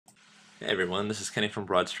Hey everyone, this is Kenny from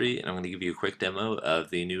Broadstreet, and I'm going to give you a quick demo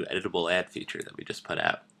of the new editable ad feature that we just put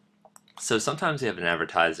out. So sometimes you have an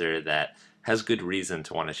advertiser that has good reason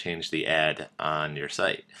to want to change the ad on your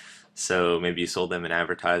site. So maybe you sold them an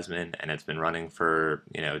advertisement and it's been running for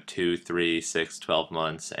 2, 3, 6, 12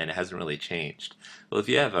 months and it hasn't really changed. Well, if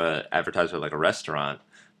you have an advertiser like a restaurant,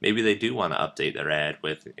 maybe they do want to update their ad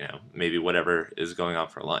with maybe whatever is going on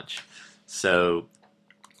for lunch. So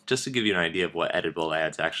just to give you an idea of what editable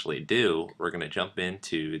ads actually do, we're going to jump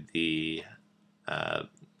into the uh,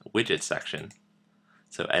 widget section.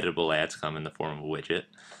 So editable ads come in the form of a widget.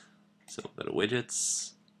 So we'll go to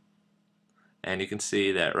widgets, and you can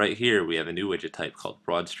see that right here we have a new widget type called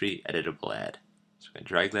Broadstreet Editable Ad. So we're going to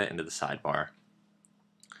drag that into the sidebar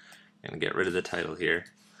and get rid of the title here.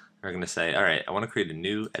 We're going to say, alright, I want to create a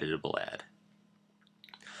new editable ad.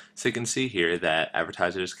 So you can see here that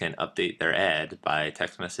advertisers can update their ad by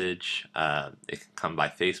text message, it can come by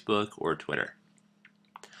Facebook or Twitter.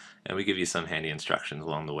 And we give you some handy instructions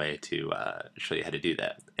along the way to show you how to do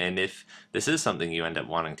that. And if this is something you end up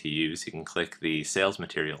wanting to use, you can click the sales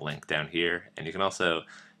material link down here, and you can also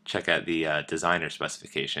check out the designer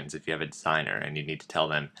specifications if you have a designer and you need to tell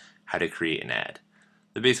them how to create an ad.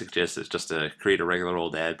 The basic gist is just to create a regular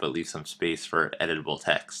old ad but leave some space for editable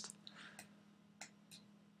text.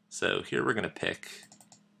 So here we're going to pick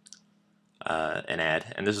an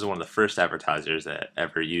ad, and this is one of the first advertisers that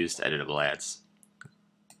ever used editable ads.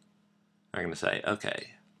 I'm going to say, okay,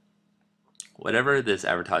 whatever this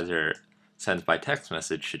advertiser sends by text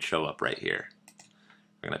message should show up right here.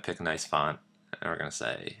 We're going to pick a nice font, and we're going to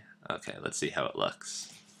say, okay, let's see how it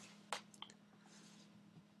looks.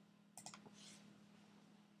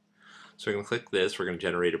 So we're going to click this, we're going to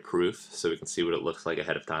generate a proof so we can see what it looks like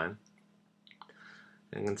ahead of time.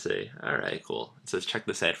 And you can see, alright, cool. It says check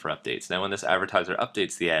this ad for updates. Now when this advertiser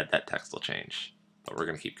updates the ad, that text will change. But we're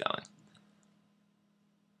going to keep going.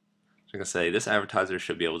 So we're going to say this advertiser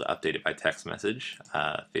should be able to update it by text message,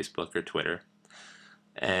 Facebook or Twitter.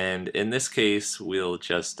 And in this case, we'll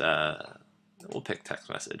just, we'll pick text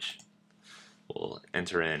message. We'll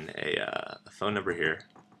enter in a phone number here.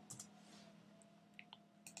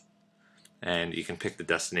 And you can pick the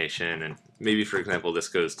destination, and maybe, for example, this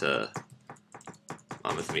goes to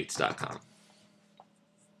mammothmeats.com.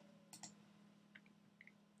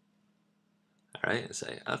 Alright, and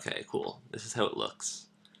say, okay, cool, this is how it looks.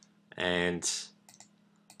 And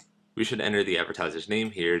we should enter the advertiser's name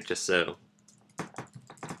here just so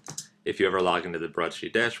if you ever log into the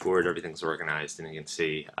Broadstreet dashboard, everything's organized and you can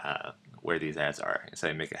see where these ads are. And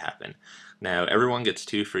say make it happen. Now everyone gets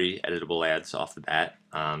 2 free editable ads off the bat,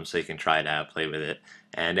 so you can try it out, play with it.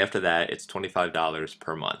 And after that, it's $25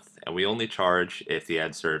 per month. And we only charge if the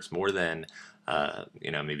ad serves more than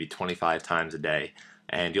maybe 25 times a day,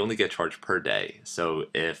 and you only get charged per day. So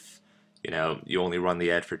if you only run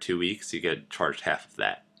the ad for 2 weeks, you get charged half of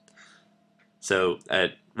that. So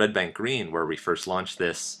at Red Bank Green, where we first launched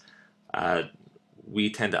this, we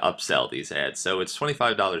tend to upsell these ads. So it's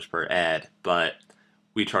 $25 per ad, but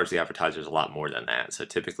we charge the advertisers a lot more than that. So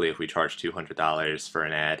typically if we charge $200 for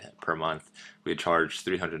an ad per month, we'd charge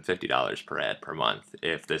 $350 per ad per month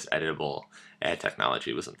if this editable ad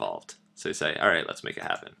technology was involved. So you say, all right, let's make it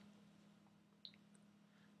happen.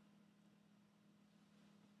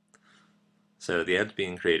 So the ad's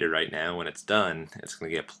being created right now. When it's done, it's going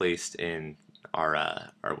to get placed in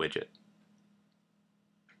our widget.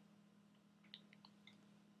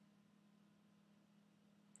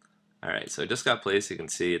 Alright, so it just got placed. You can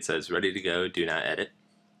see it says ready to go, do not edit.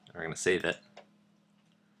 We're going to save it.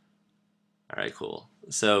 Alright, cool.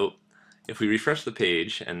 So if we refresh the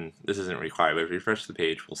page, and this isn't required, but if we refresh the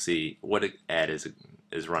page, we'll see what ad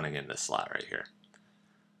is running in this slot right here.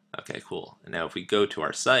 Okay, cool. And now if we go to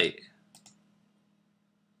our site,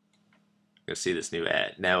 you'll see this new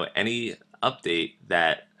ad. Now any update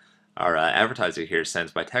that our advertiser here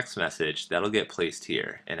sends by text message, that'll get placed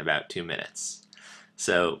here in about 2 minutes.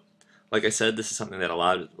 So like I said, this is something that a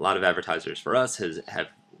lot of advertisers for us have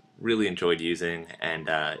really enjoyed using, and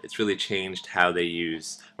it's really changed how they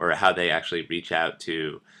use or how they actually reach out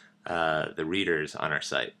to the readers on our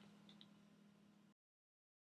site.